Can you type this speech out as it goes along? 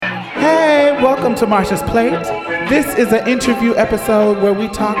Welcome to Marsha's Plate. This is an interview episode where we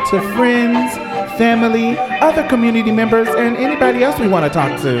talk to friends, family, other community members, and anybody else we want to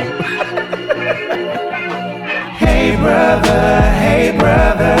talk to. Hey brother, hey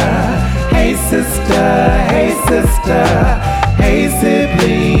brother, hey sister, hey sister, hey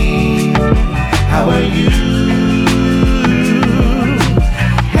sibling, how are you?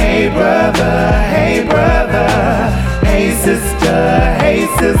 Hey brother, hey brother, hey sister, hey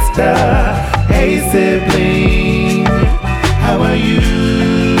sibling, how are you?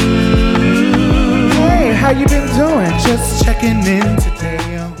 Hey, how you been doing? Just checking in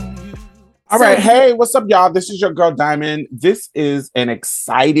today on you. All right, hey, what's up, y'all? This is your girl, Diamond. This is an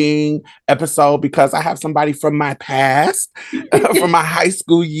exciting episode because I have somebody from my past, from my high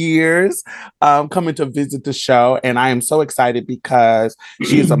school years, coming to visit the show. And I am so excited because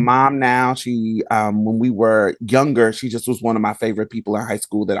she is a mom now. She, when we were younger, she just was one of my favorite people in high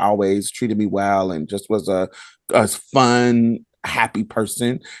school that always treated me well and just was a fun, happy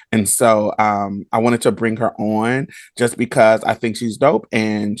person. And so I wanted to bring her on just because I think she's dope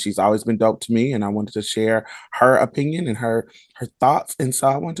and she's always been dope to me, and I wanted to share her opinion and her thoughts. And so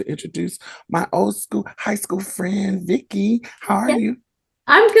I want to introduce my old school high school friend Vicky. How are you?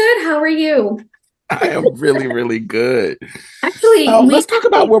 I'm good. How are you? I am really, really good. Actually, let's talk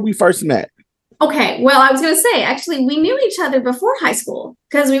about where we first met. Okay, well, I was going to say, actually, we knew each other before high school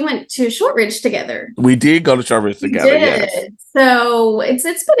because we went to Shortridge together. We did go to Shortridge together, yes. So it's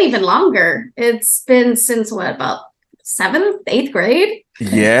been even longer. It's been since what, about 7th, 8th grade?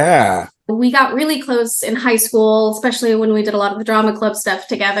 Yeah. We got really close in high school, especially when we did a lot of the drama club stuff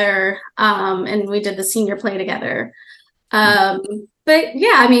together, and we did the senior play together. But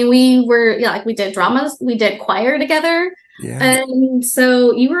yeah, I mean, we were, like, we did dramas, we did choir together. Yeah. And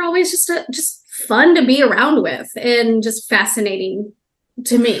so you were always just fun to be around with and just fascinating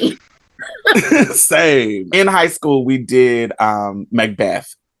to me. Same. In high school, we did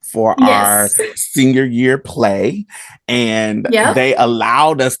Macbeth for our senior year play, and they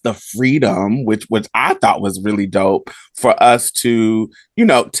allowed us the freedom, which I thought was really dope, for us to,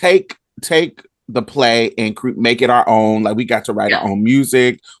 take the play and make it our own. Like, we got to write our own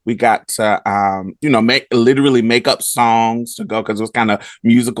music. We got to, make up songs to go, because it was kind of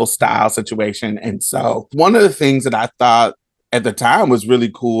musical style situation. And so one of the things that I thought at the time was really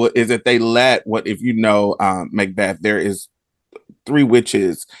cool is that they let Macbeth, there is 3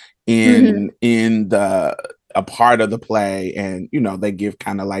 witches in a part of the play, and they give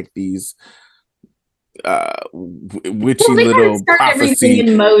kind of like these witchy little prophecy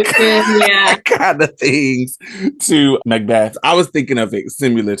in motion, kind of things to Macbeth. I was thinking of it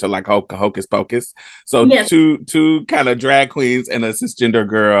similar to like Hocus Pocus. So two kind of drag queens and a cisgender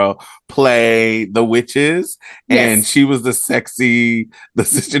girl play the witches, and she was the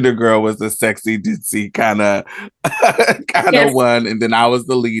cisgender girl was the sexy ditzy kind of one, and then I was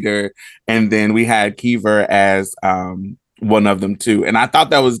the leader, and then we had Kiever as one of them too. And I thought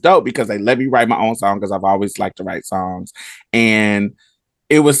that was dope because they let me write my own song, because I've always liked to write songs. And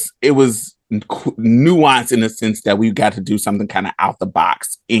it was nuanced in the sense that we got to do something kind of out the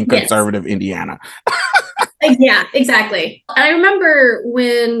box in conservative Indiana. Yeah, exactly. And I remember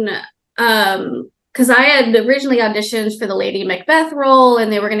when, because I had originally auditioned for the Lady Macbeth role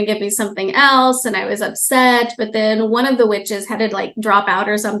and they were going to give me something else, and I was upset, but then one of the witches had to like drop out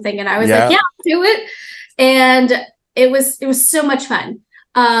or something, and I was like, yeah, I'll do it. And it was so much fun.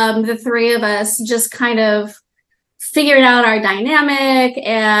 The 3 of us just kind of figured out our dynamic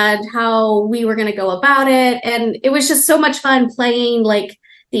and how we were going to go about it. And it was just so much fun playing like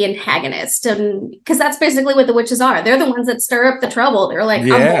the antagonist. And because that's basically what the witches are. They're the ones that stir up the trouble. They're like,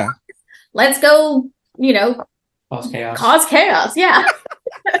 let's go, cause chaos. Yeah.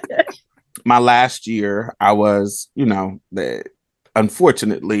 My last year, I was,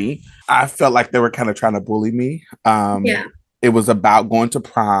 unfortunately, I felt like they were kind of trying to bully me. It was about going to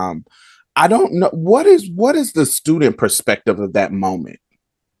prom. I don't know. What is the student perspective of that moment?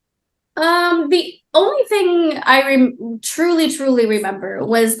 The only thing I truly remember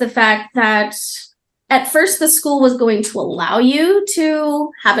was the fact that at first the school was going to allow you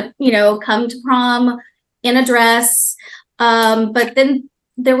to have come to prom in a dress. But then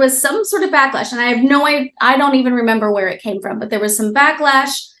there was some sort of backlash, and I don't even remember where it came from, but there was some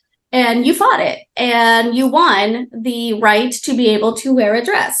backlash, and you fought it and you won the right to be able to wear a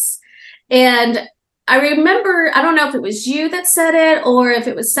dress. And I remember, I don't know if it was you that said it or if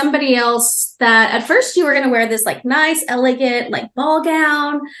it was somebody else, that at first you were going to wear this like nice, elegant, like ball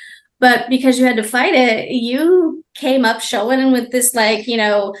gown, but because you had to fight it, you came up showing with this like,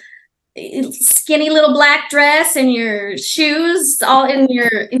 skinny little black dress and your shoes all in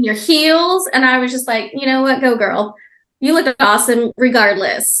your heels. And I was just like, you know what, go girl. You look awesome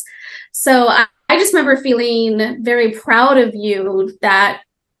regardless. So I just remember feeling very proud of you that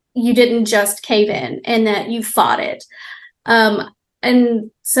you didn't just cave in and that you fought it.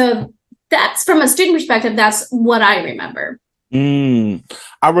 And so that's, from a student perspective, that's what I remember.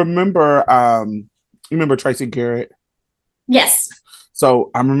 I remember, you remember Tracy Garrett? Yes.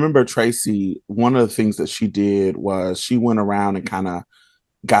 So I remember Tracy, one of the things that she did was she went around and kind of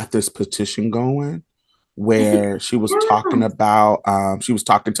got this petition going where she was talking about, she was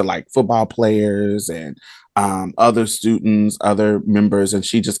talking to like football players and other students, other members, and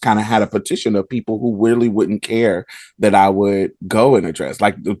she just kind of had a petition of people who really wouldn't care that I would go in a dress,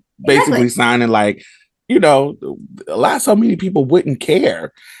 like basically signing like, you know, so many people wouldn't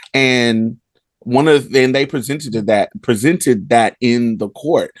care. And then they presented that in the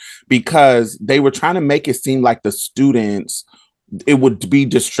court because they were trying to make it seem like the students, it would be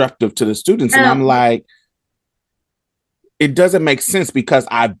destructive to the students. And I'm like, it doesn't make sense because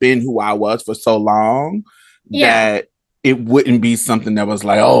I've been who I was for so long that it wouldn't be something that was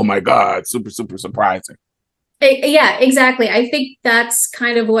like, oh my God, super, super surprising. Yeah, exactly. I think that's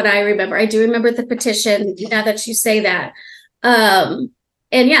kind of what I remember. I do remember the petition now that you say that. And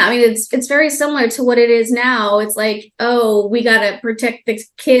yeah, I mean, it's very similar to what it is now. It's like, oh, we got to protect the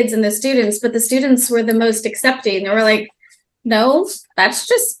kids and the students, but the students were the most accepting. They were like, no, that's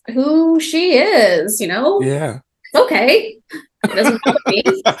just who she is, you know? Yeah. Okay. It doesn't bother me.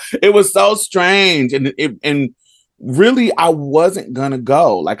 It was so strange. And really, I wasn't going to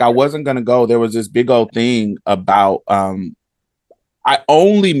go. Like, I wasn't going to go. There was this big old thing about, I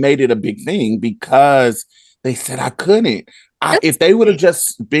only made it a big thing because they said I couldn't. If they would have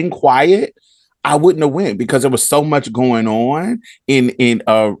just been quiet, I wouldn't have went because there was so much going on in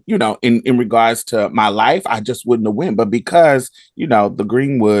regards to my life. I just wouldn't have went. But because, you know, the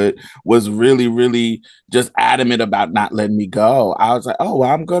Greenwood was really, really just adamant about not letting me go, I was like, oh,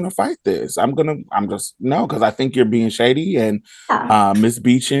 well, I'm going to fight this. Because I think you're being shady. And Miss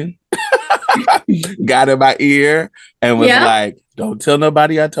Beechin got in my ear and was like, don't tell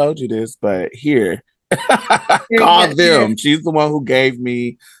nobody I told you this, but here. Call them. She's the one who gave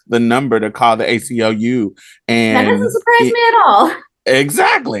me the number to call the ACLU. And that doesn't surprise me at all.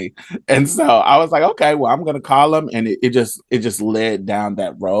 Exactly. And so I was like, okay, well, I'm going to call them. And it just led down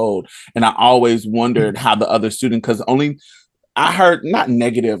that road. And I always wondered how the other student, because I heard not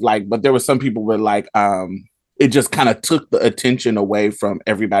negative, but there were some people were like, it just kind of took the attention away from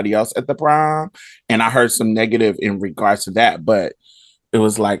everybody else at the prom. And I heard some negative in regards to that. But it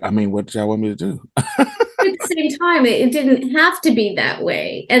was like, I mean, what did y'all want me to do? At the same time, it didn't have to be that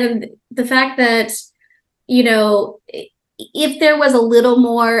way. And the fact that, you know, if there was a little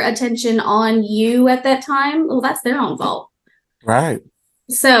more attention on you at that time, well, that's their own fault. Right.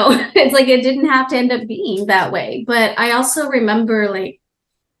 So it's like, it didn't have to end up being that way. But I also remember,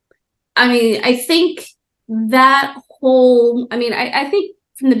 I think that whole, I think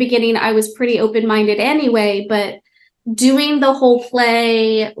from the beginning, I was pretty open-minded anyway, but doing the whole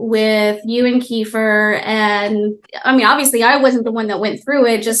play with you and Kiefer, and obviously I wasn't the one that went through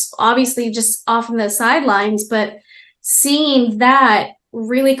it, just off on the sidelines, but seeing that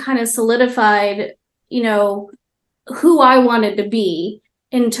really kind of solidified, you know, who I wanted to be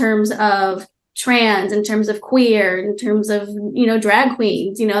in terms of trans, in terms of queer, in terms of, you know, drag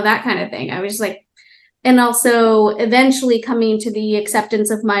queens, you know, that kind of thing. I was like, and also eventually coming to the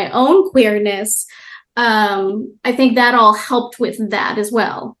acceptance of my own queerness. I think that all helped with that as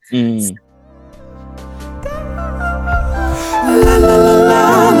well.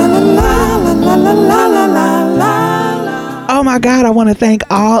 Oh my God, I want to thank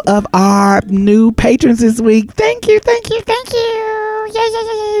all of our new patrons this week. Thank you.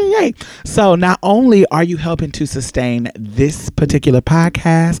 Yay. So not only are you helping to sustain this particular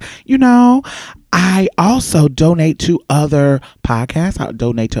podcast, you know, I also donate to other podcasts. I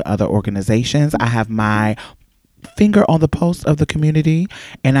donate to other organizations. I have my finger on the pulse of the community,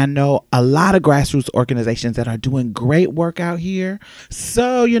 and I know a lot of grassroots organizations that are doing great work out here.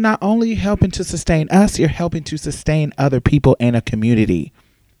 So you're not only helping to sustain us, you're helping to sustain other people in a community,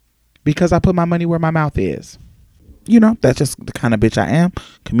 because I put my money where my mouth is. You know, that's just the kind of bitch I am.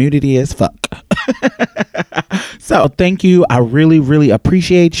 Community as fuck. So thank you. I really, really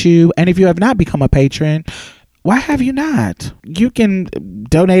appreciate you. And if you have not become a patron, why have you not? You can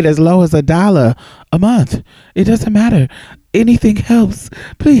donate as low as $1 a month. It doesn't matter. Anything helps.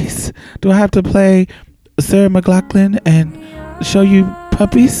 Please. Do I have to play Sarah McLachlan and show you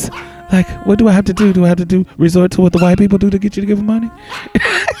puppies? Like, what do I have to do? Do I have to resort to what the white people do to get you to give them money?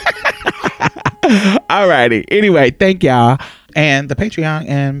 All righty. Anyway, thank y'all. And the Patreon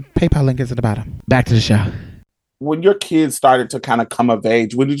and PayPal link is at the bottom. Back to the show. When your kids started to kind of come of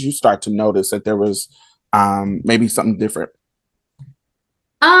age, when did you start to notice that there was maybe something different?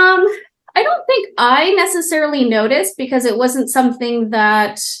 I don't think I necessarily noticed, because it wasn't something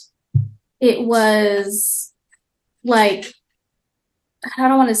that it was like, I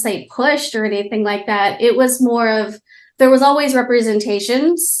don't want to say pushed or anything like that. It was more of, there was always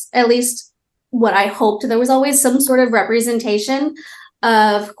representations, at least what I hoped. There was always some sort of representation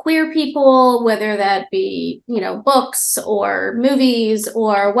of queer people, whether that be, books or movies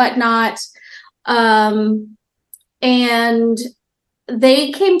or whatnot. And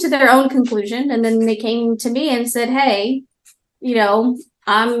they came to their own conclusion, and then they came to me and said, hey,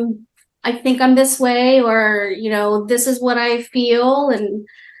 I think I'm this way, or, this is what I feel. And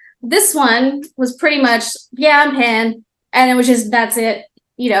this one was pretty much, yeah, I'm pan. And it was just, that's it.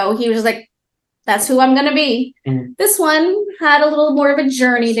 He was like, that's who I'm going to be. Mm-hmm. This one had a little more of a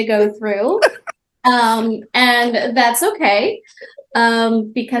journey to go through. And that's okay.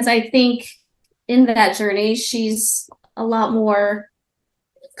 Because I think in that journey, she's a lot more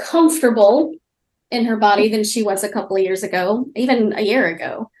comfortable in her body than she was a couple of years ago, even a year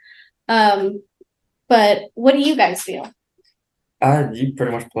ago. But what do you guys feel? You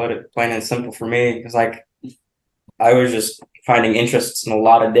pretty much put it plain and simple for me, because I was just finding interests in a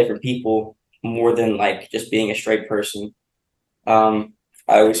lot of different people more than just being a straight person. I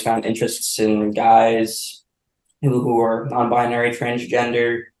always found interests in guys who are non-binary,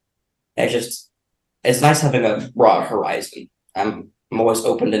 transgender. It's nice having a broad horizon. I'm always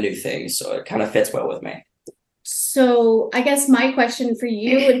open to new things, so it kind of fits well with me. So I guess my question for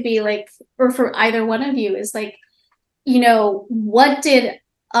you would be or for either one of you is what did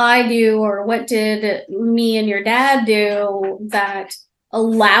I do, or what did me and your dad do that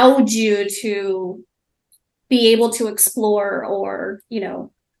allowed you to be able to explore or,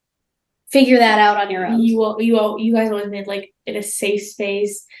 figure that out on your own? You guys always made in a safe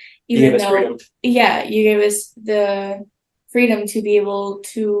space, even though, yeah, you gave us the freedom to be able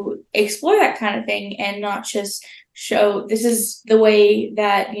to explore that kind of thing and not just show this is the way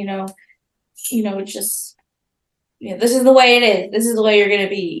that, this is the way it is. This is the way you're going to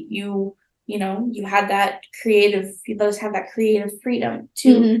be. You had that you let us have that creative freedom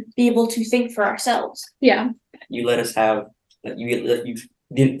to be able to think for ourselves. Yeah. You let us have, you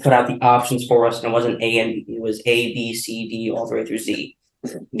didn't put out the options for us, and it wasn't A and B, it was A, B, C, D, all the way through Z.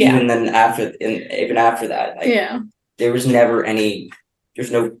 Yeah. Even after that, yeah. There was never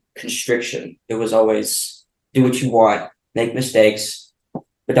there's no constriction. It was always do what you want, make mistakes,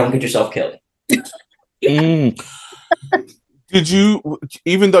 but don't get yourself killed. Did you,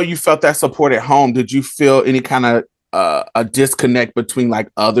 even though you felt that support at home, did you feel any kind of a disconnect between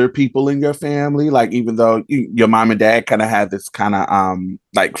other people in your family? Even though your mom and dad kind of had this kind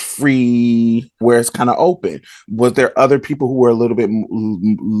of free, where it's kind of open, was there other people who were a little bit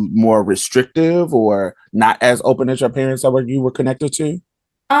more restrictive or not as open as your parents that you were connected to?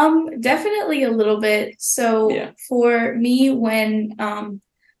 Definitely a little bit. So yeah. For me, when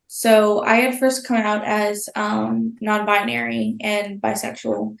so I had first come out as non-binary and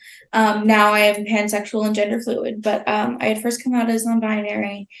bisexual. Now I am pansexual and gender fluid, but I had first come out as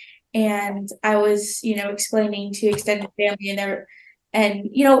non-binary, and I was, explaining to extended family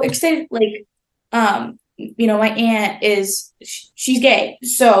extended my aunt she's gay,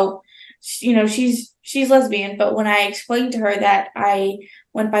 so she's lesbian. But when I explained to her that I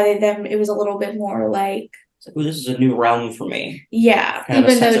went by them, it was a little bit more this is a new realm for me. Yeah.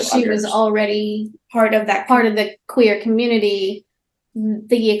 Even though she was already part of the queer community,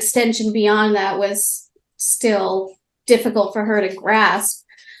 the extension beyond that was still difficult for her to grasp.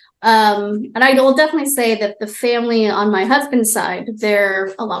 And I will definitely say that the family on my husband's side,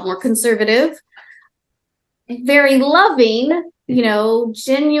 they're a lot more conservative, very loving,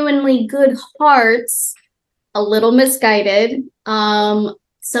 genuinely good hearts, a little misguided,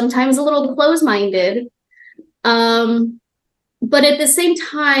 sometimes a little close-minded. But at the same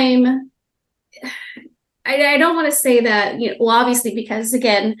time, I don't want to say that, obviously, because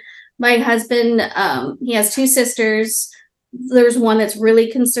again, my husband, he has two sisters. There's one that's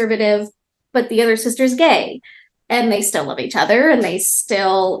really conservative, but the other sister's gay, and they still love each other, and they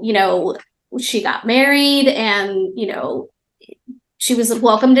still, she got married, and, she was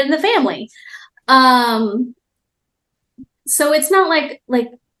welcomed into the family. So it's not like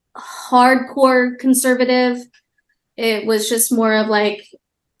hardcore conservative. It was just more of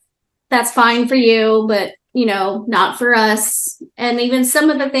that's fine for you, but not for us. And even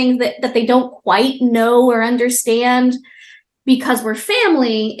some of the things that they don't quite know or understand, because we're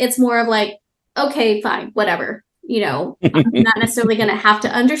family, it's more of okay, fine, whatever. I'm not necessarily going to have to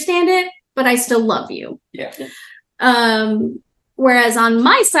understand it, but I still love you. Yeah. Whereas on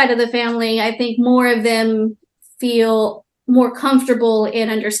my side of the family, I think more of them feel more comfortable in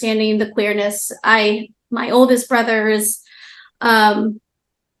understanding the queerness. My oldest brother is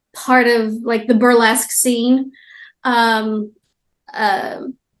part of like the burlesque scene. And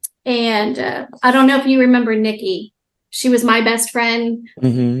I don't know if you remember Nikki. She was my best friend.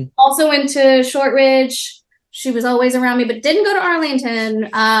 Mm-hmm. Also went to Shortridge. She was always around me, but didn't go to Arlington.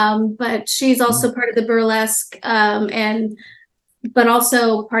 But she's also part of the burlesque, but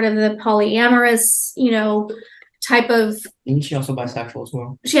also part of the polyamorous, type of. Isn't she also bisexual as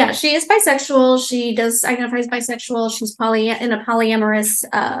well? Yeah, she is bisexual. She does identify as bisexual. She's in a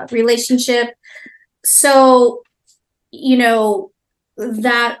polyamorous relationship. So,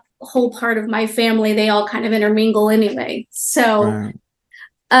 that whole part of my family, they all kind of intermingle anyway. So,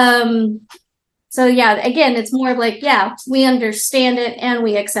 so yeah, again, it's more of like, yeah, we understand it and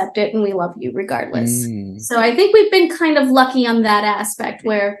we accept it and we love you regardless. So I think we've been kind of lucky on that aspect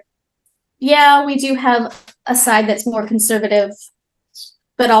where, yeah, we do have a side that's more conservative,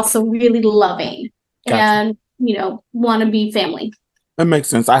 but also really loving and, want to be family. That makes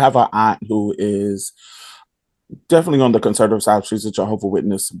sense. I have an aunt who is definitely on the conservative side. She's a Jehovah's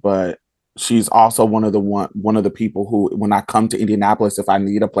Witness, but she's also one of the people who, when I come to Indianapolis, if I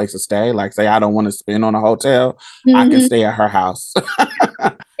need a place to stay, like say I don't want to spend on a hotel, I can stay at her house.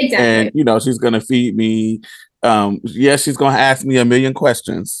 Exactly. And she's gonna feed me. Yes, she's gonna ask me a million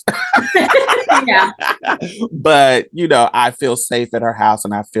questions. Yeah. But I feel safe at her house,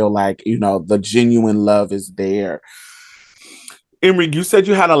 and I feel like the genuine love is there. Emery, you said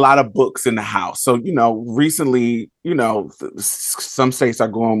you had a lot of books in the house. So, recently, some states are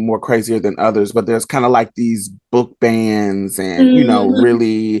going more crazier than others, but there's kind of like these book bans and,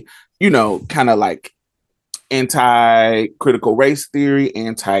 really, kind of like anti-critical race theory,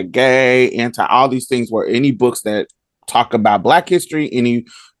 anti-gay, all these things where any books that talk about Black history,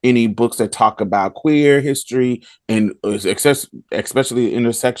 any books that talk about queer history and especially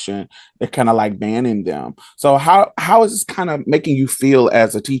intersection, they're kind of like banning them. So how is this kind of making you feel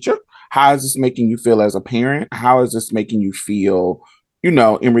as a teacher? How is this making you feel as a parent? How is this making you feel,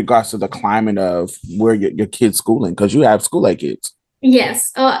 in regards to the climate of where your kids schooling? Because you have school-age kids.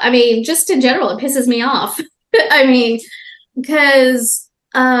 Yes. I mean, just in general, it pisses me off. I mean, because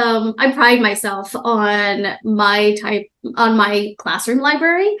I pride myself on my classroom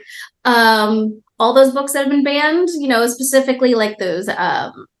library. All those books that have been banned, specifically like those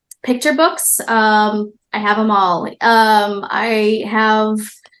picture books. I have them all. I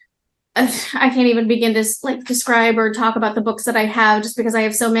can't even begin to describe or talk about the books that I have just because I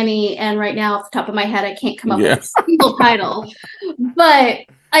have so many. And right now, off the top of my head, I can't come up with a single title, but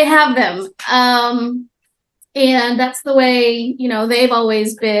I have them. And that's the way, they've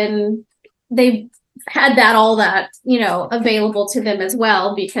always they've had all that, available to them as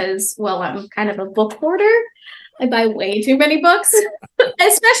well, because, well, I'm kind of a book hoarder. I buy way too many books,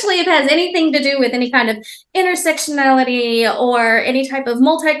 especially if it has anything to do with any kind of intersectionality or any type of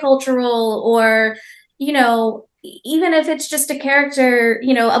multicultural or, even if it's just a character,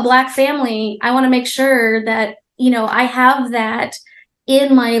 a Black family, I want to make sure that, I have that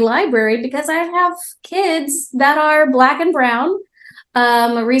in my library because I have kids that are Black and brown.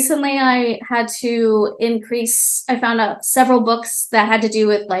 Recently I found out several books that had to do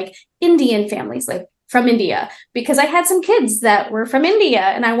with like Indian families, like from India, because I had some kids that were from India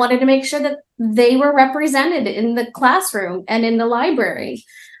and I wanted to make sure that they were represented in the classroom and in the library.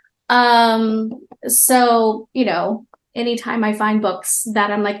 So, anytime I find books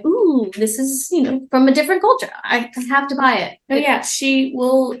that I'm like, ooh, this is, from a different culture, I have to buy it. Oh yeah, she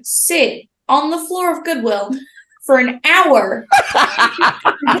will sit on the floor of Goodwill for an hour.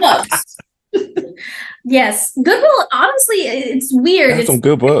 Books. Yes, Goodwill, honestly, it's weird. That's some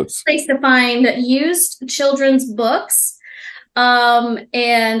good books. Place to find used children's books.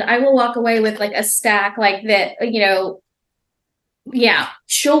 And I will walk away with like a stack like that, yeah.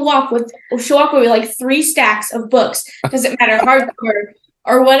 She'll walk away with like 3 stacks of books. Doesn't matter, hardcover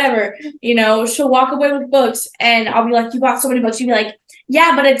or whatever. She'll walk away with books and I'll be like, you bought so many books. You'd be like,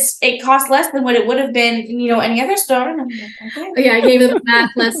 yeah, but it costs less than what it would have been, any other store. And I'm like, okay. Yeah, I gave them a math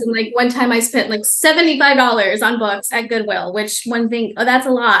lesson. Like one time I spent like $75 on books at Goodwill, which one thing, that's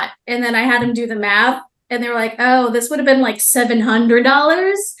a lot. And then I had them do the math and they were like, oh, this would have been like $700.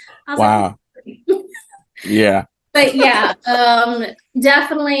 I was wow. Like, yeah. But yeah,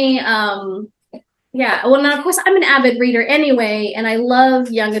 definitely, Yeah. Well, now of course I'm an avid reader anyway, and I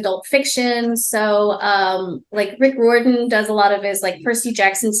love young adult fiction. So, like Rick Riordan does a lot of his like Percy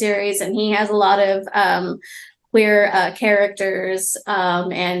Jackson series, and he has a lot of queer characters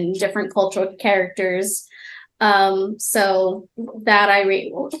and different cultural characters. So that I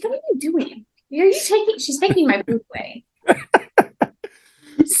read. Well, what are you doing? She's taking my book away.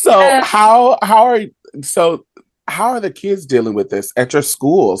 So how are the kids dealing with this at your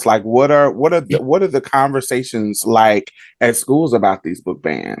schools? Like, what are the conversations like at schools about these book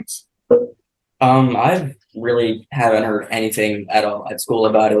bans? I really haven't heard anything at all at school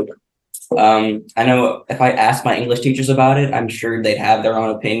about it. I know if I asked my English teachers about it, I'm sure they'd have their own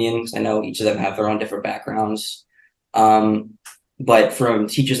opinions. I know each of them have their own different backgrounds. But from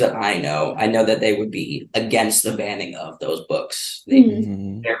teachers that I know that they would be against the banning of those books.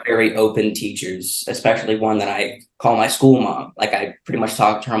 They're very open teachers, especially one that I call my school mom. Like, I pretty much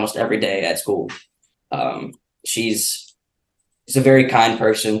talk to her almost every day at school. She's a very kind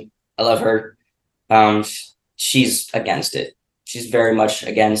person. I love her. She's against it. She's very much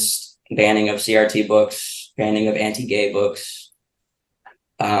against banning of CRT books, banning of anti-gay books,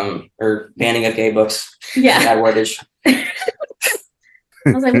 or banning of gay books. Yeah. Bad wordage.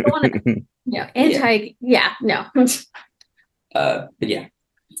 I was like, we don't want to, no. But yeah.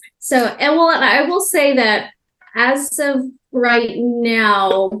 So, and I will say that as of right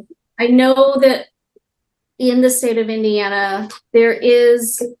now, I know that in the state of Indiana, there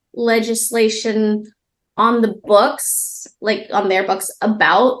is legislation on the books, like on their books,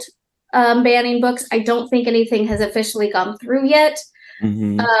 about banning books. I don't think anything has officially gone through yet.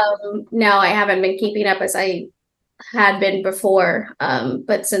 Now, I haven't been keeping up as I had been before,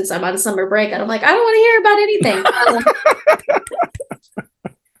 but since I'm on summer break, I'm like, I don't want to hear about anything.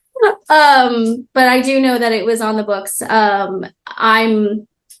 But I do know that it was on the books. I'm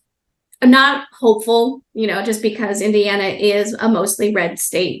not hopeful, just because Indiana is a mostly red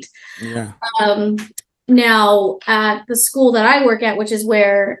state. Yeah. Now, at the school that I work at, which is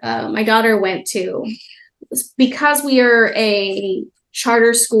where my daughter went to, because we are a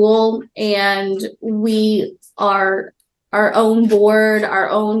charter school and we are our own board, our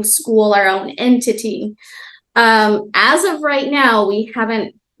own school, our own entity. As of right now, we've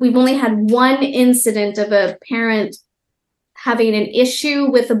only had one incident of a parent having an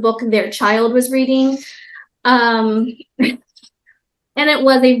issue with a book their child was reading. And it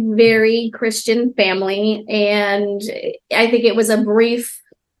was a very Christian family. And I think it was a brief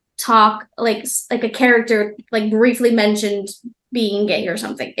talk, like a character, like briefly mentioned being gay or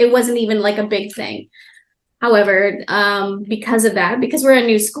something. It wasn't even like a big thing. However, because of that, because we're a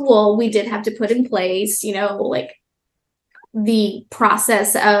new school, we did have to put in place, like the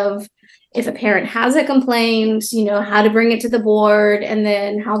process of if a parent has a complaint, how to bring it to the board, and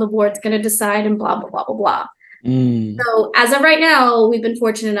then how the board's going to decide, and blah, blah, blah, blah, blah. So as of right now, we've been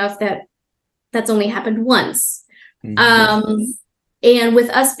fortunate enough that that's only happened once. And with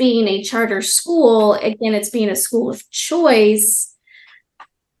us being a charter school, again, it's being a school of choice.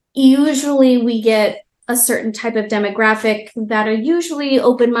 Usually we get a certain type of demographic that are usually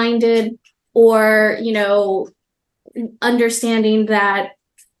open-minded, or, understanding that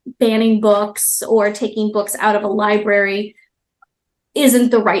banning books or taking books out of a library isn't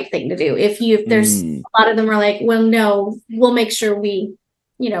the right thing to do. If there's a lot of them are like, well, no, we'll make sure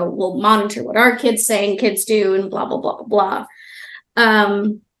we'll monitor what our kids say and kids do, and blah, blah, blah, blah, blah.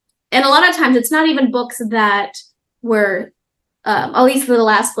 And a lot of times it's not even books that were, at least for the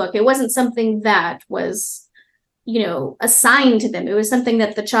last book, it wasn't something that was, assigned to them. It was something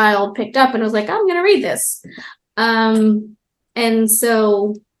that the child picked up and was like, I'm going to read this. And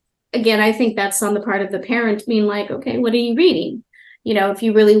so, again, I think that's on the part of the parent being like, okay, what are you reading? If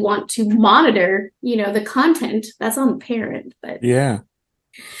you really want to monitor, the content, that's on the parent. But yeah.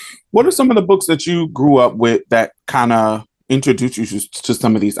 What are some of the books that you grew up with that kind of introduced you to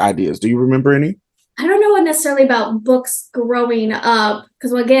some of these ideas? Do you remember any? I don't know necessarily about books growing up,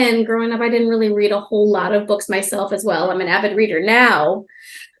 because again, growing up, I didn't really read a whole lot of books myself as well. I'm an avid reader now.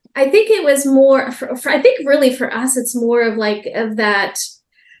 I think it was more I think really for us, it's more of that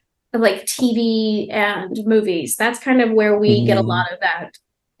TV and movies. That's kind of where we get a lot of that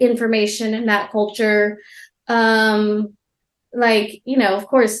information and that culture. Of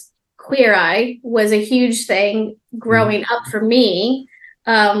course, Queer Eye was a huge thing growing up for me.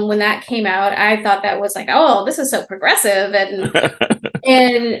 When that came out, I thought that was like, oh, this is so progressive. And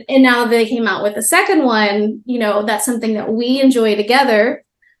and now they came out with the second one, that's something that we enjoy together.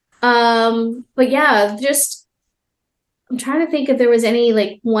 But yeah, just I'm trying to think if there was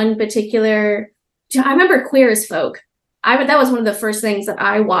any one particular. I remember Queer as Folk. that was one of the first things that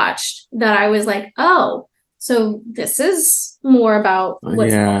I watched that I was like, oh, so this is more about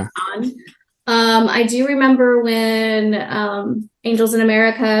what's going on. I do remember when Angels in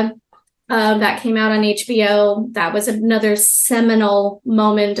America that came out on HBO. That was another seminal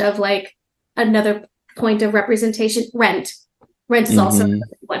moment of like another point of representation. Rent is also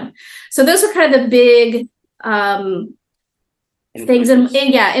another one. So those were kind of the big things and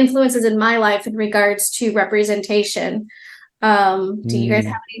influences in my life in regards to representation. Do you guys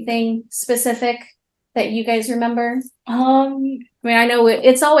have anything specific that you guys remember? I mean, I know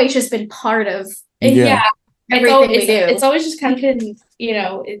it's always just been part of everything we do. It's always just kind of,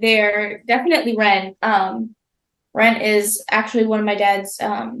 they're definitely Rent. Rent is actually one of my dad's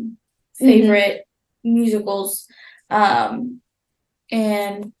favorite musicals. And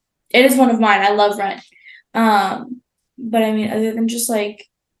it is one of mine. I love Rent. But I mean, other than just like,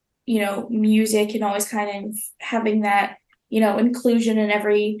 music and always kind of having that, inclusion in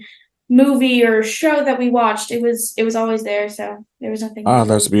every movie or show that we watched, it was always there. So there was nothing. Oh,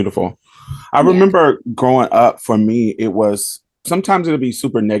 that's beautiful. I remember growing up, for me, it was sometimes it'll be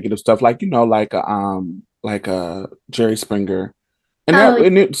super negative stuff, like, like a Jerry Springer.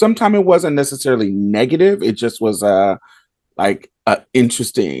 And sometimes it wasn't necessarily negative. It just was like an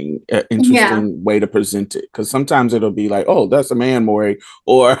interesting way to present it, because sometimes it'll be like, oh, that's a man, Maury,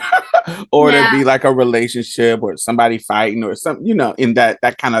 or it'll be like a relationship or somebody fighting or something, in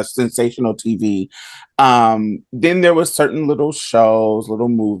that kind of sensational TV. Then there was certain little shows, little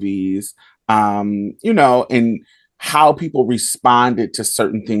movies, and how people responded to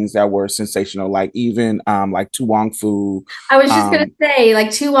certain things that were sensational, like even like To Wong Foo. I was just gonna say, like,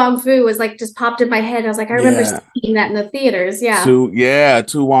 To Wong Foo was like just popped in my head. I was like, I remember seeing that in the theaters.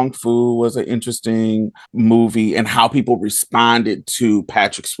 To Wong Foo was an interesting movie, and how people responded to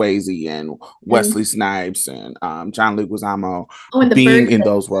Patrick Swayze and Wesley Snipes and John Leguizamo being in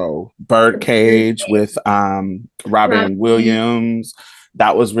those roles. Birdcage with Robin Williams.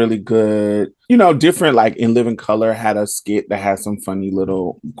 That was really good. Different, like In Living Color had a skit that had some funny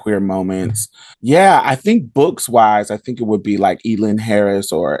little queer moments. Yeah, I think books wise, I think it would be like Elin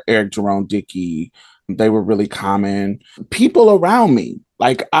Harris or Eric Jerome Dickey. They were really common. People around me,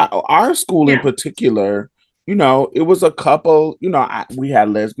 like our school in particular, it was a couple, we had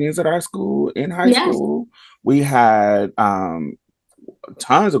lesbians at our school in high school. We had tons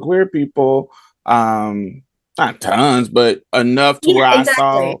of queer people. Not tons, but enough to where I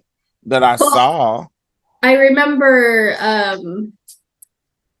saw. I remember,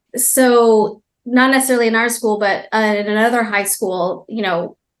 so not necessarily in our school, but in another high school,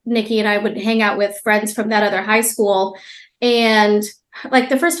 Nikki and I would hang out with friends from that other high school. And like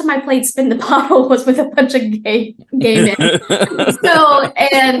the first time I played Spin the Bottle was with a bunch of gay men.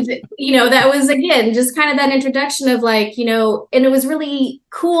 That was, again, just kind of that introduction of like, and it was really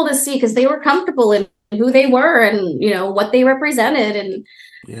cool to see because they were comfortable in who they were and what they represented, and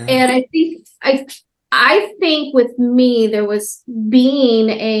I think with me there was being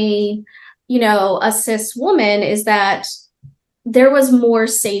a cis woman is that there was more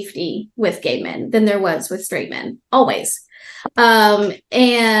safety with gay men than there was with straight men, always.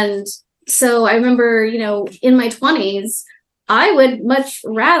 And so I remember in my 20s I would much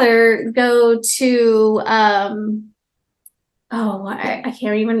rather go to I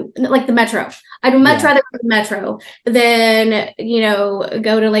can't even, like, the Metro. I'd much rather go to the Metro than,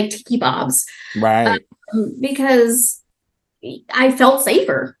 go to like Tiki Bob's. Right. Because I felt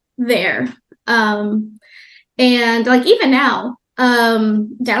safer there. And like even now,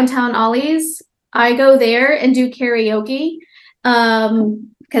 downtown Ollie's, I go there and do karaoke.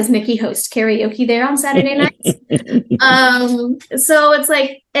 Because Nikki hosts karaoke there on Saturday nights. So it's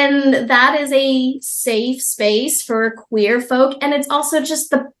like, and that is a safe space for queer folk. And it's also just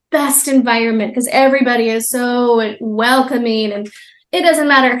the best environment because everybody is so welcoming, and it doesn't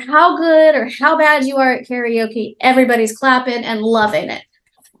matter how good or how bad you are at karaoke, everybody's clapping and loving it.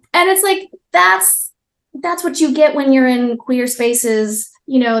 And it's like, that's what you get when you're in queer spaces,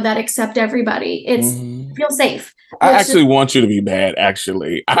 that accept everybody. It's feel safe. I actually want you to be bad.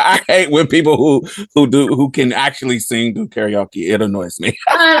 Actually, I hate when people who can actually sing do karaoke. It annoys me.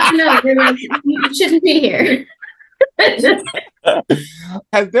 No, you shouldn't be here.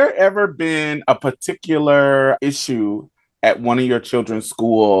 Has there ever been a particular issue at one of your children's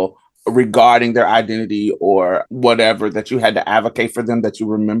school regarding their identity or whatever that you had to advocate for them that you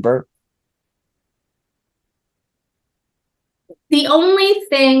remember? The only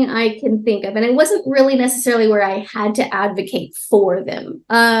thing I can think of, and it wasn't really necessarily where I had to advocate for them.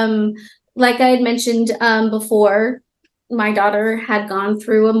 Like I had mentioned before, my daughter had gone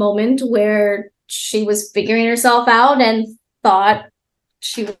through a moment where she was figuring herself out and thought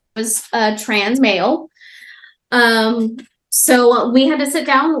she was a trans male. So we had to sit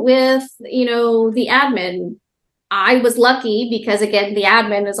down with, the admin. I was lucky because, again, the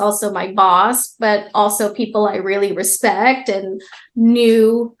admin is also my boss, but also people I really respect and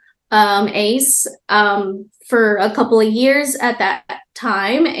knew Ace for a couple of years at that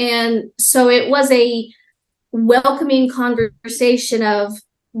time. And so it was a welcoming conversation of,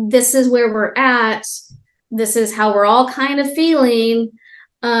 this is where we're at, this is how we're all kind of feeling,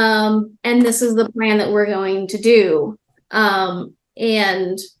 and this is the plan that we're going to do.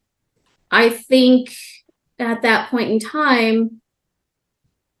 And I think at that point in time,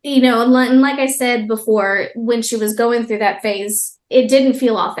 and like I said before, when she was going through that phase, it didn't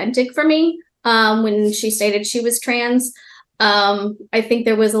feel authentic for me. When she stated she was trans, I think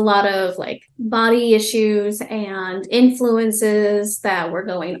there was a lot of like body issues and influences that were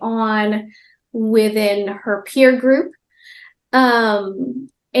going on within her peer group. And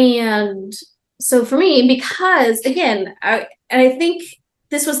so for me, because again, I think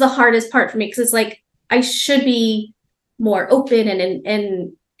this was the hardest part for me, because it's like, I should be more open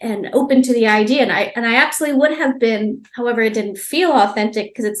and open to the idea. And I absolutely would have been, however, it didn't feel authentic,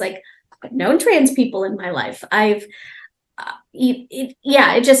 because it's like, I've known trans people in my life.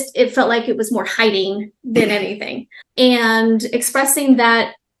 It felt like it was more hiding than anything. And expressing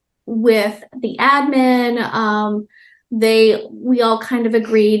that with the admin, we all kind of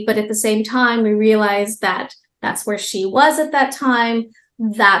agreed, but at the same time, we realized that that's where she was at that time.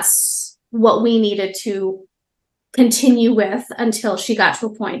 That's what we needed to continue with until she got to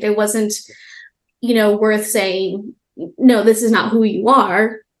a point. It wasn't, worth saying, no, this is not who you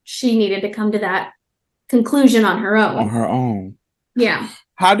are. She needed to come to that conclusion on her own. Yeah.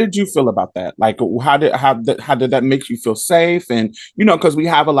 How did you feel about that? Like, how did that make you feel safe? And, because we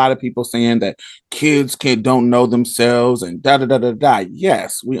have a lot of people saying that kids don't know themselves and da da da da da.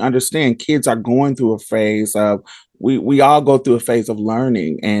 Yes, we understand kids are going through a phase of, we all go through a phase of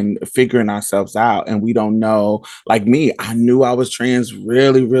learning and figuring ourselves out. And we don't know, like me, I knew I was trans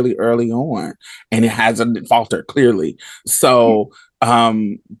really, really early on, and it hasn't faltered clearly. So,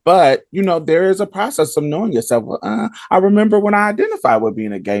 but there is a process of knowing yourself. I remember when I identified with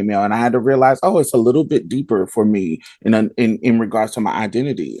being a gay male, and I had to realize, it's a little bit deeper for me in regards to my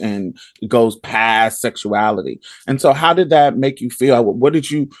identity, and it goes past sexuality. And so, how did that make you feel? What did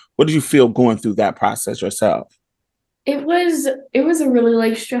you feel going through that process yourself? It was a really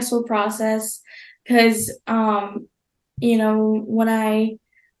like stressful process, because when I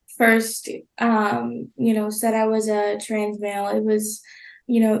first said I was a trans male, it was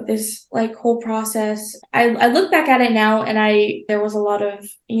this like whole process. I look back at it now, and there was a lot of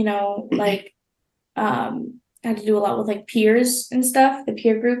like I had to do a lot with like peers and stuff, the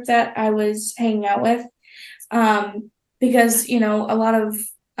peer group that I was hanging out with, because a lot of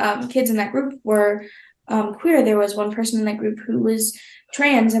kids in that group were queer. There was one person in that group who was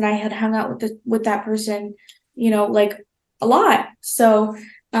trans, and I had hung out with that person like a lot. So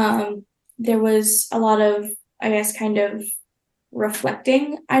there was a lot of, I guess, kind of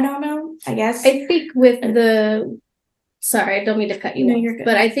reflecting. I don't know, I guess. I think sorry, I don't mean to cut you off. You're good.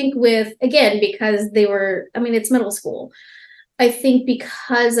 But I think because it's middle school. I think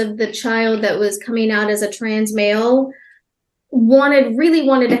because of the child that was coming out as a trans male, really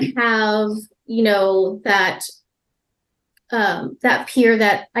wanted to have, that peer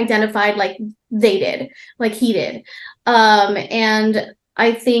that identified like they did, like he did. And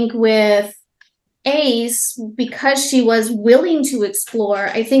I think with Ace, because she was willing to explore,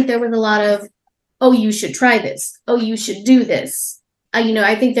 I think there was a lot of, oh, you should try this. Oh, you should do this.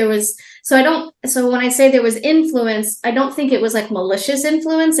 I think there was, so when I say there was influence, I don't think it was like malicious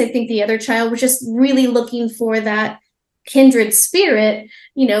influence. I think the other child was just really looking for that kindred spirit,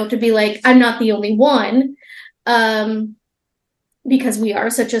 to be like, I'm not the only one. Because we are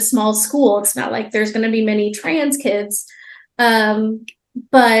such a small school. It's not like there's going to be many trans kids. And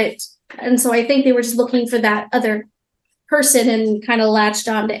so I think they were just looking for that other person and kind of latched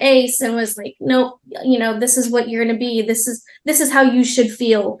on to Ace and was like, nope, this is what you're going to be. This is how you should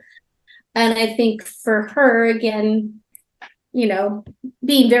feel. And I think for her, again,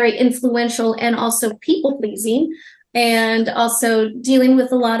 being very influential and also people pleasing, and also dealing with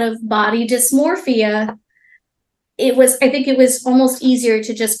a lot of body dysmorphia, I think it was almost easier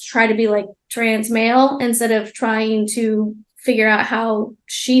to just try to be like trans male instead of trying to figure out how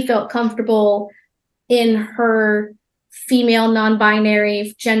she felt comfortable in her female,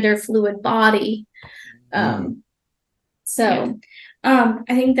 non-binary, gender fluid body. I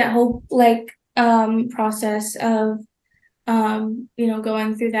think that whole process of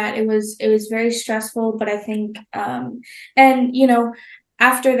going through that, it was very stressful, but I think, and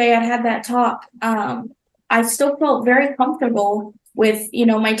after they had that talk, I still felt very comfortable with,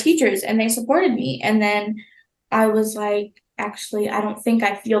 my teachers, and they supported me. And then I was like, actually, I don't think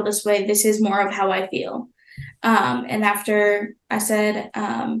I feel this way. This is more of how I feel. And after I said,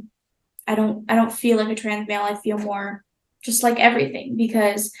 I don't feel like a trans male. I feel more just like everything,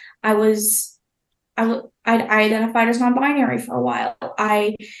 because I identified as non-binary for a while.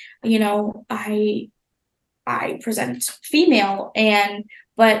 I present female,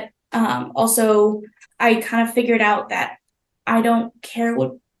 but also I kind of figured out that I don't care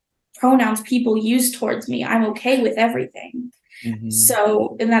what pronouns people use towards me. I'm okay with everything.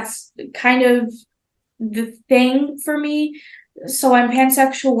 So, and that's kind of the thing for me. So I'm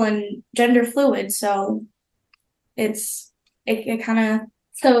pansexual and gender fluid. So it kind of.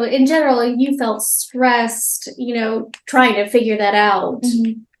 So in general, you felt stressed, trying to figure that out,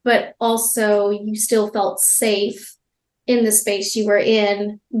 but also you still felt safe in the space you were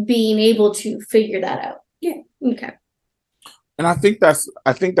in, being able to figure that out. Yeah. Okay. And I think that's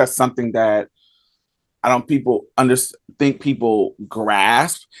something that I don't think people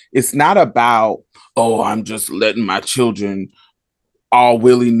grasp. It's not about, oh, I'm just letting my children all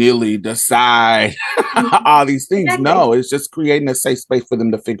willy-nilly decide all these things. Exactly. No, it's just creating a safe space for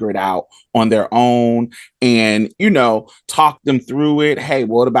them to figure it out on their own and, talk them through it. Hey,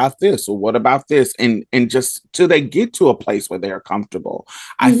 what about this? Or what about this? And just till they get to a place where they're comfortable.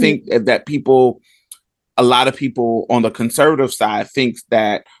 I think that a lot of people on the conservative side thinks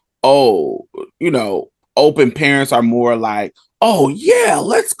that, open parents are more like, oh yeah,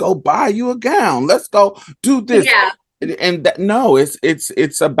 let's go buy you a gown. Let's go do this. Yeah. And no,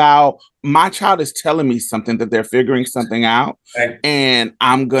 it's about my child is telling me something, that they're figuring something out, right, and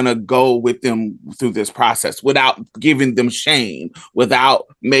I'm gonna go with them through this process without giving them shame, without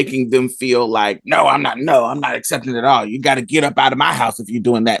making them feel like, no, I'm not accepting it at all. You got to get up out of my house if you're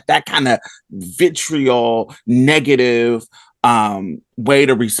doing that. That kind of vitriol, negative way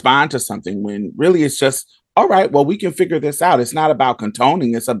to respond to something, when really it's just, all right, well, we can figure this out. It's not about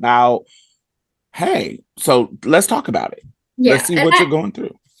condoning. It's about, hey, so let's talk about it. Yeah. Let's see what you're going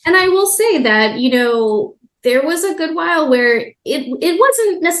through. And I will say that, there was a good while where it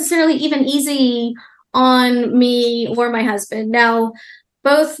wasn't necessarily even easy on me or my husband. Now,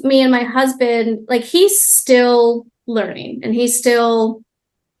 both me and my husband, like, he's still learning, and he's still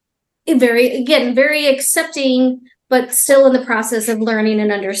very accepting, but still in the process of learning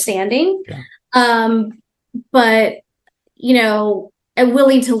and understanding. Yeah. But, and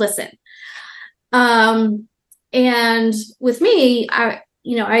willing to listen. And with me, I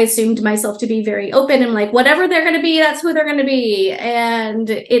assumed myself to be very open and like, whatever they're going to be, that's who they're going to be. And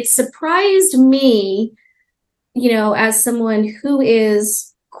it surprised me, as someone who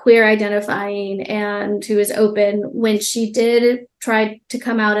is queer identifying and who is open, when she did try to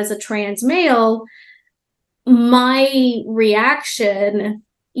come out as a trans male, my reaction,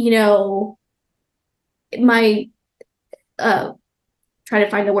 trying to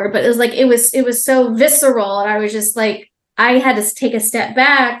find the word, but it was so visceral. And I was just like, I had to take a step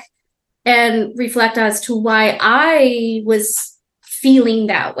back and reflect as to why I was feeling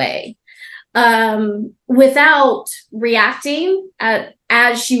that way, without reacting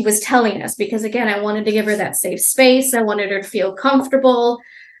as she was telling us, because again, I wanted to give her that safe space. I wanted her to feel comfortable.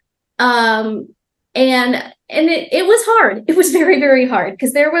 And it was hard. It was very, very hard,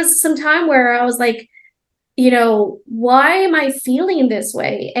 because there was some time where I was like, why am I feeling this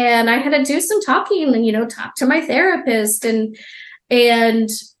way? And I had to do some talking and, talk to my therapist, and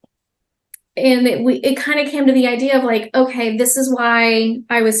it kind of came to the idea of like, okay, this is why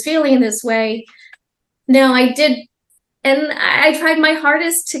I was feeling this way. Now I did, and I tried my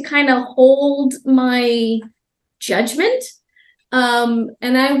hardest to kind of hold my judgment. And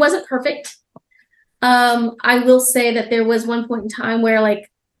I wasn't perfect. I will say that there was one point in time where like,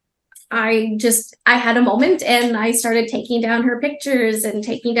 I had a moment, and I started taking down her pictures and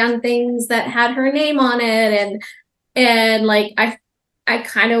taking down things that had her name on it. And like, I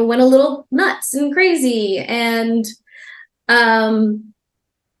kind of went a little nuts and crazy. And then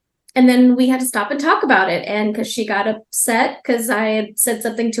we had to stop and talk about it. And cause she got upset because I had said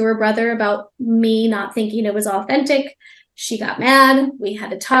something to her brother about me not thinking it was authentic. She got mad. We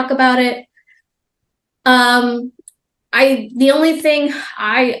had to talk about it. The only thing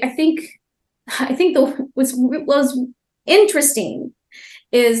I think was interesting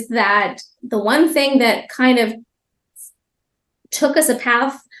is that the one thing that kind of took us a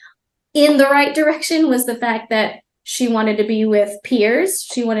path in the right direction was the fact that She wanted to be with peers.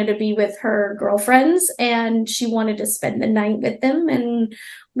 She wanted to be with her girlfriends, and she wanted to spend the night with them. And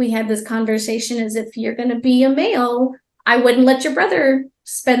we had this conversation as if you're going to be a male, I wouldn't let your brother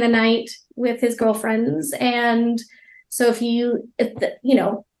spend the night with his girlfriends. And so if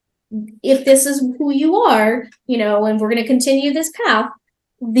this is who you are, and we're going to continue this path,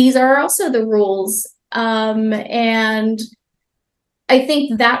 these are also the rules. And I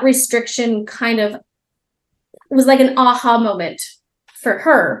think that restriction kind of was like an aha moment for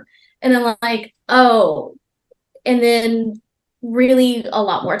her. And then like, oh, and then really a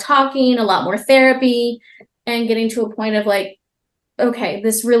lot more talking, a lot more therapy, and getting to a point of like, okay,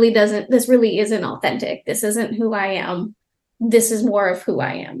 this really isn't authentic. This isn't who I am. This is more of who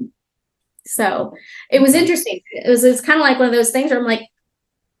I am. So it was interesting. It's kind of like one of those things where I'm like,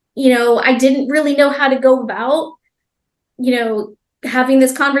 I didn't really know how to go about, having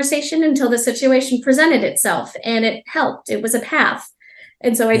this conversation until the situation presented itself, and it helped. It was a path.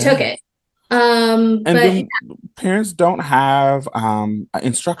 And so I took it. But parents don't have an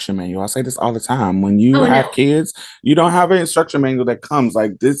instruction manual. I say this all the time. When you have kids, you don't have an instruction manual that comes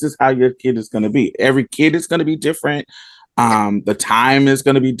like, this is how your kid is going to be. Every kid is going to be different. The time is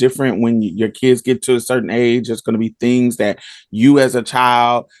going to be different when your kids get to a certain age. There's going to be things that you as a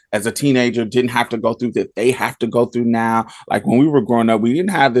child, as a teenager, didn't have to go through that they have to go through now. Like when we were growing up, we didn't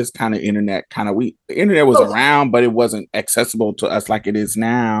have this kind of internet the internet was around, but it wasn't accessible to us like it is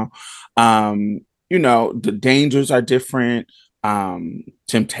now. The dangers are different.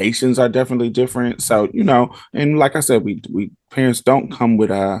 Temptations are definitely different. So, and like I said, we parents don't come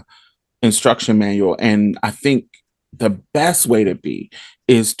with a instruction manual. And I think the best way to be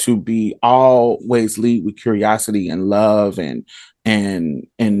is to be always lead with curiosity and love and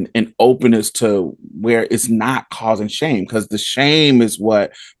openness to where it's not causing shame, because the shame is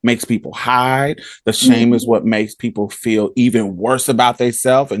what makes people hide. The shame is what makes people feel even worse about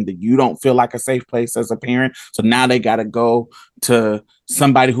themselves, and that you don't feel like a safe place as a parent. So now they got to go to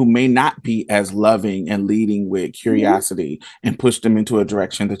somebody who may not be as loving and leading with curiosity and push them into a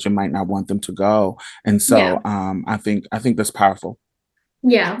direction that you might not want them to go. And so I think that's powerful.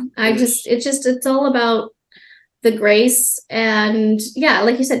 Yeah, it's all about the grace and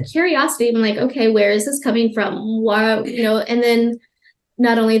like you said, curiosity. I'm like, okay, where is this coming from? Why, and then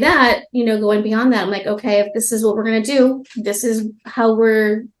not only that, going beyond that, I'm like, okay, if this is what we're going to do, this is how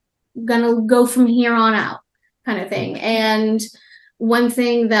we're going to go from here on out, kind of thing. And one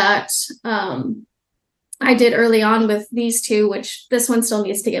thing that I did early on with these two, which this one still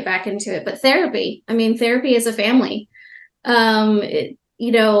needs to get back into it, but therapy. I mean, therapy is a family.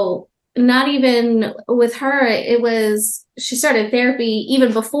 Not even with her, she started therapy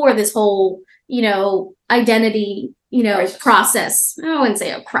even before this whole, identity, process. I wouldn't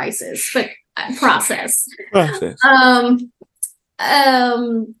say a crisis, but a process.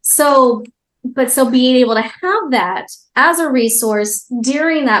 So being able to have that as a resource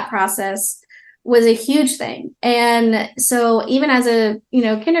during that process was a huge thing. And so even as a,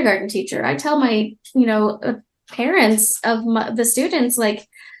 kindergarten teacher, I tell my, parents of the students, like,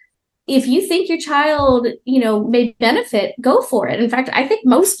 if you think your child, may benefit, go for it. In fact, I think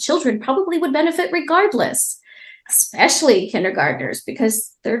most children probably would benefit regardless, especially kindergartners,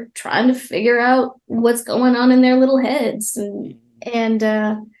 because they're trying to figure out what's going on in their little heads. And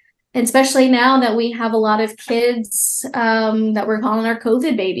especially now that we have a lot of kids that we're calling our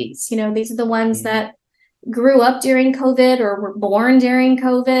COVID babies. These are the ones that grew up during COVID or were born during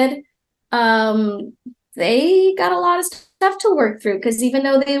COVID. They got a lot of stuff to work through, because even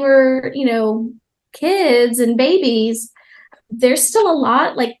though they were, kids and babies, there's still a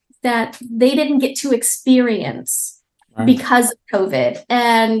lot like that they didn't get to experience because of COVID,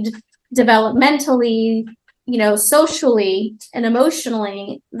 and developmentally, socially and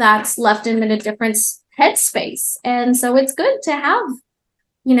emotionally, that's left them in a different headspace. And so it's good to have,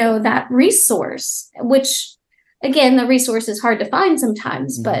 that resource, which again, the resource is hard to find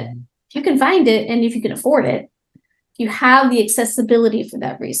sometimes, but if you can find it and if you can afford it, you have the accessibility for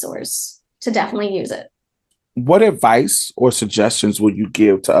that resource, to definitely use it. What advice or suggestions would you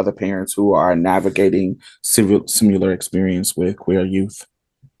give to other parents who are navigating similar experience with queer youth?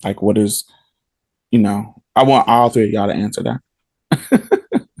 Like, what is, I want all three of y'all to answer that.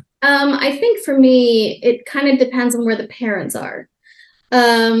 I think for me, it kind of depends on where the parents are.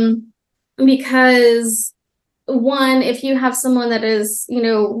 Because one, if you have someone that is,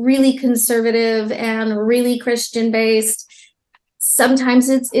 really conservative and really Christian based, sometimes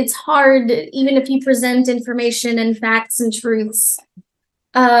it's hard, even if you present information and facts and truths,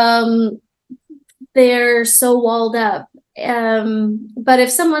 they're so walled up. But if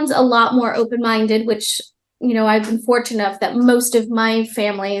someone's a lot more open-minded, which I've been fortunate enough that most of my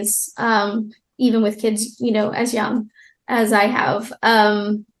families, even with kids, as young as I have,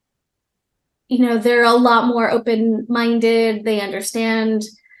 they're a lot more open-minded. They understand.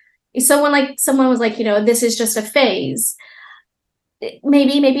 Someone was like, this is just a phase.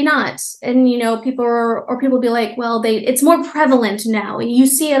 Maybe not. And, people be like, well, it's more prevalent now. You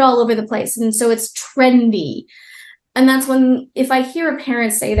see it all over the place. And so it's trendy. And that's when, if I hear a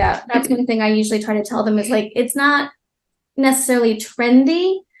parent say that, that's one thing I usually try to tell them is like, it's not necessarily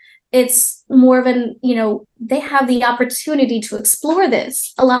trendy. It's more of they have the opportunity to explore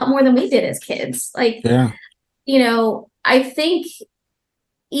this a lot more than we did as kids. Like, yeah. I think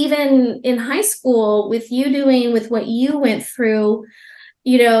even in high school with what you went through,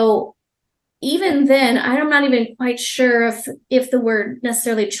 even then, I'm not even quite sure if the word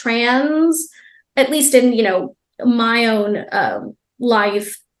necessarily trans, at least in, my own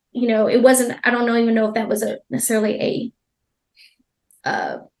life, it wasn't, I don't even know if that was necessarily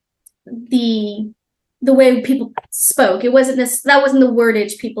the way people spoke. It wasn't that wasn't the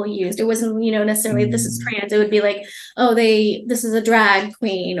wordage people used. It wasn't, necessarily this is trans. It would be like, oh, this is a drag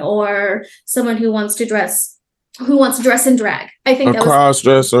queen, or someone who wants to dress in drag. I think a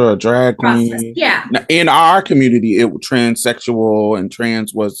cross-dresser, a drag queen. Yeah. Now, in our community, it was transsexual and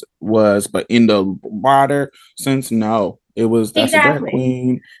trans was, but in the broader sense, no, it was that's exactly. A drag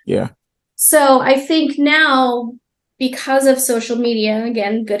queen. Yeah. So I think now, because of social media,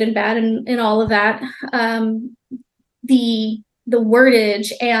 again, good and bad and all of that, the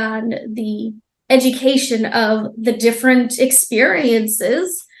wordage and the education of the different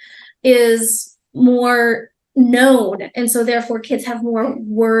experiences is more known. And so therefore kids have more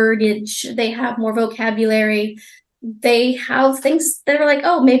wordage, they have more vocabulary, they have things that are like,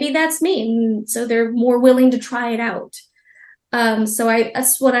 oh, maybe that's me. And so they're more willing to try it out. So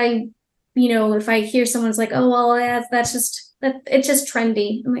that's what if I hear someone's like, oh, well, yeah, it's just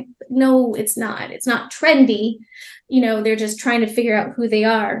trendy. I'm like, no, it's not. It's not trendy. They're just trying to figure out who they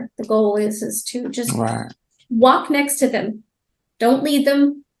are. The goal is to just walk next to them. Don't lead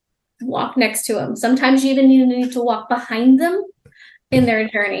them. Walk next to them. Sometimes you even need to walk behind them in their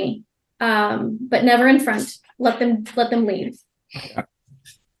journey, but never in front. Let them lead.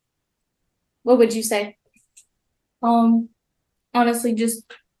 What would you say? Honestly, just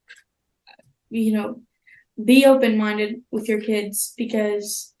be open-minded with your kids,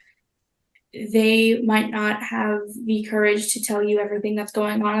 because they might not have the courage to tell you everything that's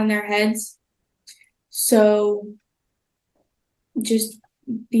going on in their heads. So just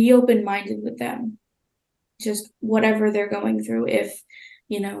be open-minded with them, just whatever they're going through. If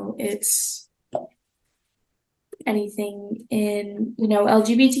it's anything in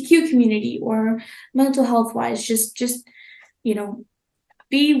LGBTQ community or mental health wise, just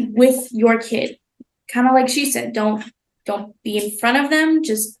be with your kid, kind of like she said. Don't be in front of them,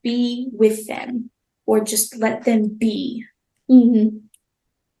 just be with them, or just let them be. Pretty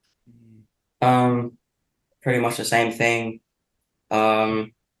much the same thing.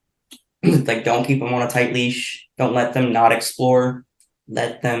 Like, don't keep them on a tight leash. Don't let them not explore.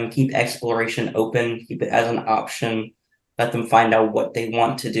 Let them keep exploration open. Keep it as an option. Let them find out what they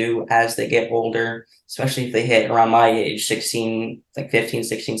want to do as they get older, especially if they hit around my age, 16, like 15,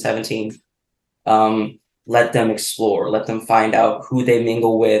 16, 17. Let them explore. Let them find out who they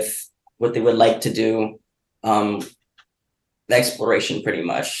mingle with, what they would like to do. The exploration, pretty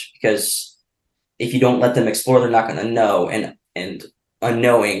much, because if you don't let them explore, they're not going to know, and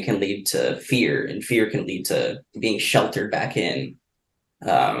unknowing can lead to fear, and fear can lead to being sheltered back in.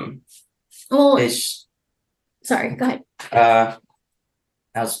 Sorry, go ahead. I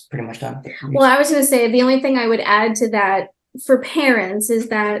was pretty much done. Well, I was going to say, the only thing I would add to that for parents is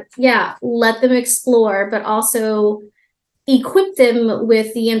that, let them explore, but also equip them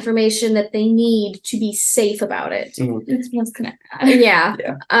with the information that they need to be safe about it.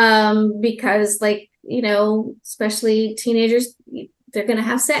 Because especially teenagers, they're going to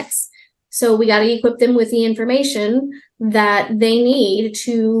have sex. So we got to equip them with the information that they need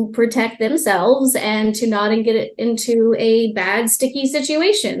to protect themselves and to not get it into a bad, sticky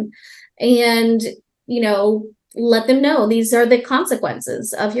situation. And, let them know these are the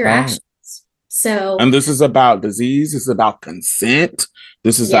consequences of your actions. So, and this is about disease. This is about consent.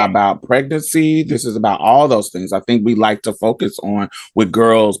 This is about pregnancy. This is about all those things. I think we like to focus on with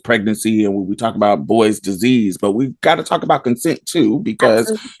girls pregnancy, and when we talk about boys disease, but we've got to talk about consent too,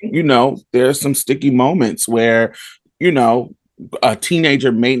 because, there's some sticky moments where, a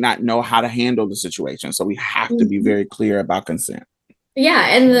teenager may not know how to handle the situation. So we have to be very clear about consent. Yeah.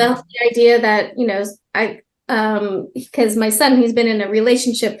 And the idea that, because my son, he's been in a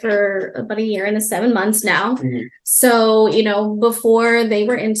relationship for about a year and 7 months now. Mm-hmm. So, before they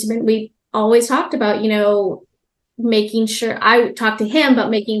were intimate, we always talked about, making sure, I talked to him about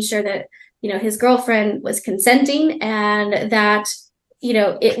making sure that, his girlfriend was consenting and that,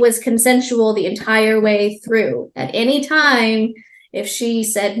 it was consensual the entire way through. At any time, if she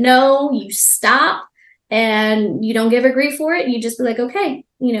said no, you stop and you don't give her grief for it. You just be like, okay,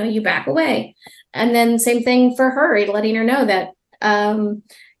 you back away. And then same thing for her, letting her know that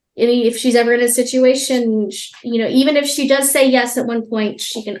if she's ever in a situation, even if she does say yes at one point,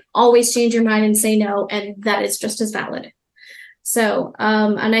 she can always change her mind and say no, and that is just as valid. So,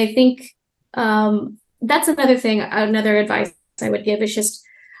 and I think that's another thing, another advice I would give is just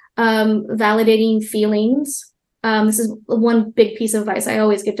validating feelings. This is one big piece of advice I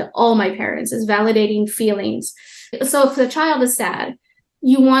always give to all my parents is validating feelings. So if the child is sad,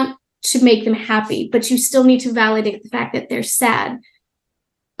 you want to make them happy, but you still need to validate the fact that they're sad.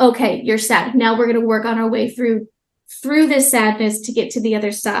 Okay, you're sad. Now we're going to work on our way through this sadness to get to the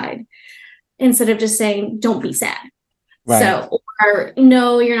other side, instead of just saying, don't be sad. Right. So, or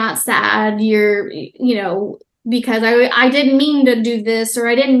no, you're not sad. You're, because I didn't mean to do this, or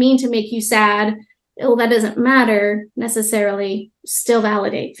I didn't mean to make you sad. Well, that doesn't matter necessarily. Still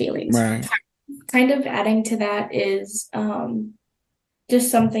validate feelings. Right. Kind of adding to that is just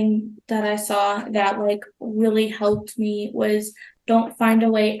something that I saw that really helped me was don't find a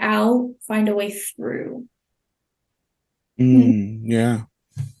way out, find a way through. Yeah.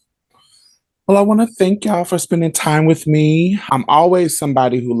 Well, I want to thank y'all for spending time with me. I'm always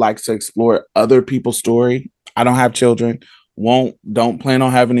somebody who likes to explore other people's story. I don't have children. Don't plan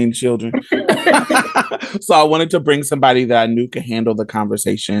on having any children. So I wanted to bring somebody that I knew could handle the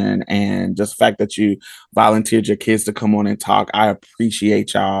conversation, and just the fact that you volunteered your kids to come on and talk. I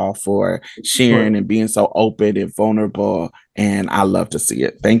appreciate y'all for sharing and being so open and vulnerable, and I love to see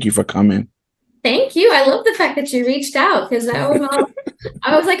it. Thank you for coming. Thank you. I love the fact that you reached out, because I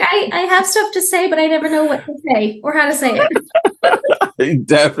was like, I have stuff to say, but I never know what to say or how to say it.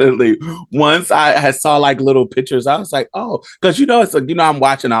 Definitely. Once I saw little pictures, I was like, oh, because it's I'm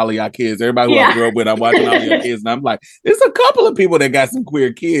watching all of y'all kids. Everybody who I grew up with, I'm watching all of your kids, and I'm like, there's a couple of people that got some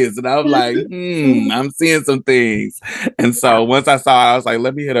queer kids, and I'm like, I'm seeing some things. And so once I saw it, I was like,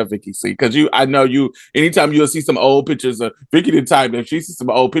 let me hit up Vicky C, because I know you. Anytime you'll see some old pictures of Vicky, the type if she sees some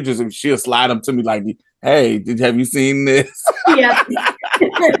old pictures, and she'll slide them to me like, hey, have you seen this? Yeah.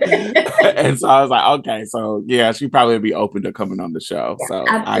 And so I was like, okay, so yeah, she'd probably be open to coming on the show. Yeah, so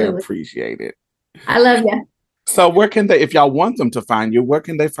absolutely. I appreciate it. I love you. So where can they, if y'all want them to find you, where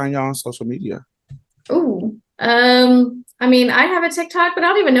can they find y'all on social media? Ooh, I mean, I have a TikTok, but I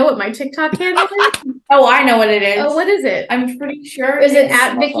don't even know what my TikTok handle is. Oh, I know what it is. Oh, what is it? I'm pretty sure. Is it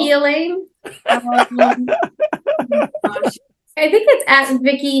at Vicky Elaine? I think it's at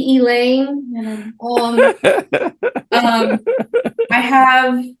Vicky Elaine. I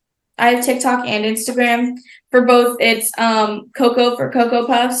have TikTok and Instagram. For both, it's Coco for Cocoa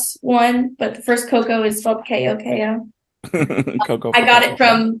Puffs one, but the first Coco is spelled Koko. Coco. I got it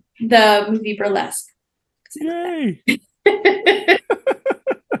from the movie Burlesque. Yay!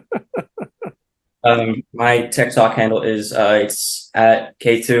 My TikTok handle is it's at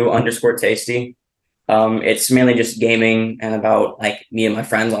K2_tasty. It's mainly just gaming and about me and my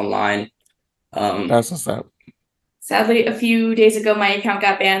friends online. That's what's up. Sadly, a few days ago, my account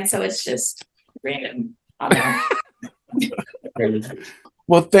got banned, so it's just random on there.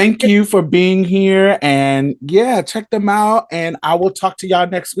 Well, thank you for being here, and yeah, check them out, and I will talk to y'all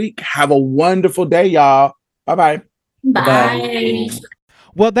next week. Have a wonderful day, y'all. Bye-bye. Bye. Bye.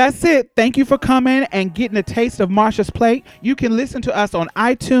 Well, that's it. Thank you for coming and getting a taste of Marsha's Plate. You can listen to us on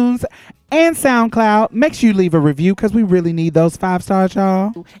iTunes and SoundCloud. Make sure you leave a review, because we really need those 5 stars,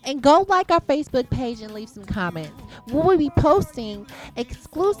 y'all. And go like our Facebook page and leave some comments. We'll be posting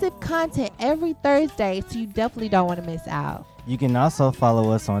exclusive content every Thursday, so you definitely don't want to miss out. You can also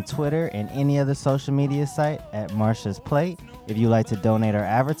follow us on Twitter and any other social media site at Marsha's Plate. If you'd like to donate or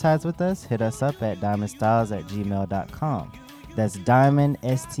advertise with us, hit us up at diamondstyles@gmail.com. That's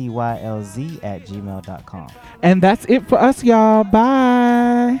diamondstylz@gmail.com. And that's it for us, y'all.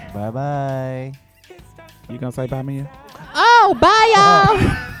 Bye. Bye-bye. You gonna say bye, Mia? Oh, bye, y'all.